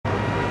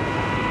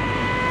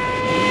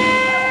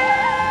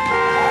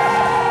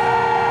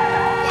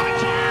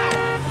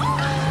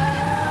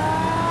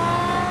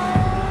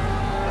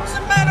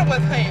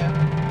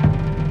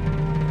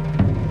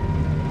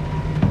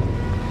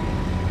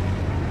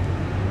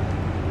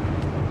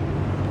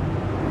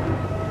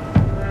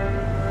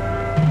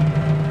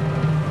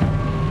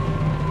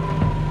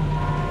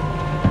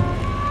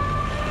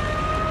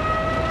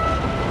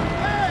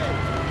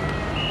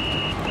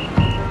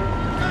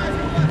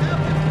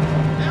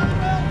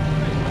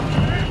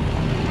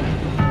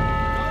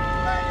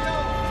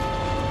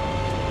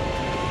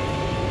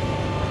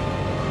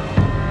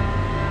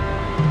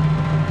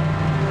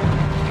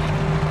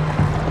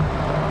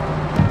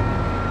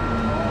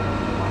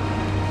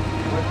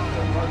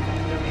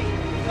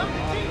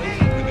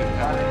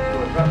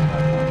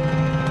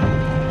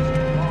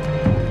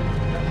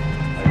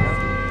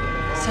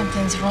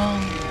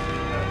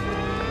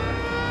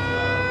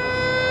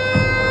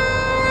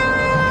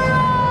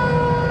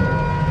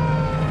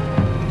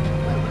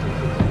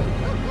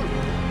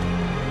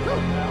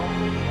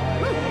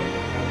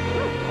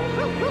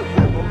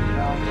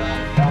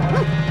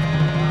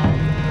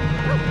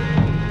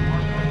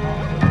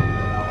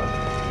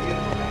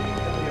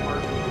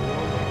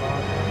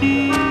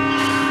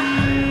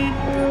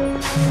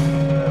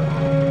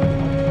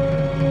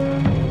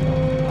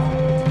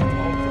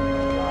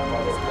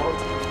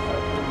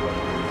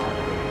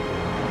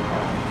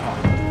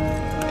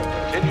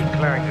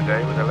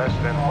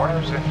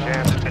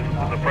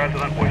The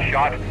president was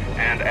shot,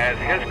 and as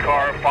his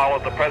car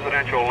followed the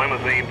presidential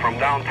limousine from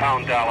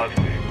downtown Dallas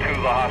to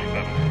the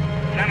hospital.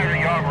 Senator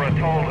Yarborough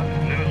told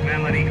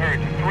newsmen that he heard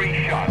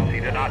 3 shots.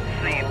 He did not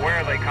see where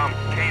they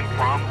came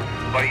from,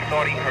 but he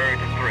thought he heard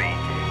 3.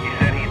 He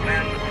said he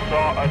then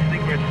saw a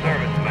Secret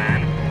Service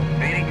man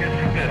beating his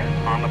fist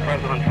on the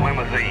president's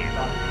limousine.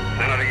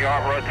 Senator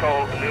Yarborough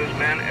told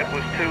newsmen it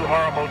was too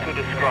horrible to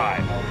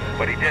describe,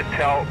 but he did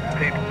tell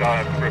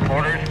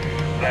reporters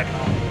that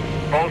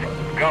both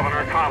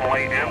Governor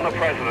Connolly and the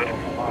president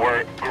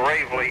were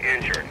gravely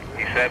injured.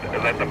 He said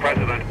that the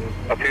president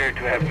appeared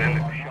to have been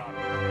shot.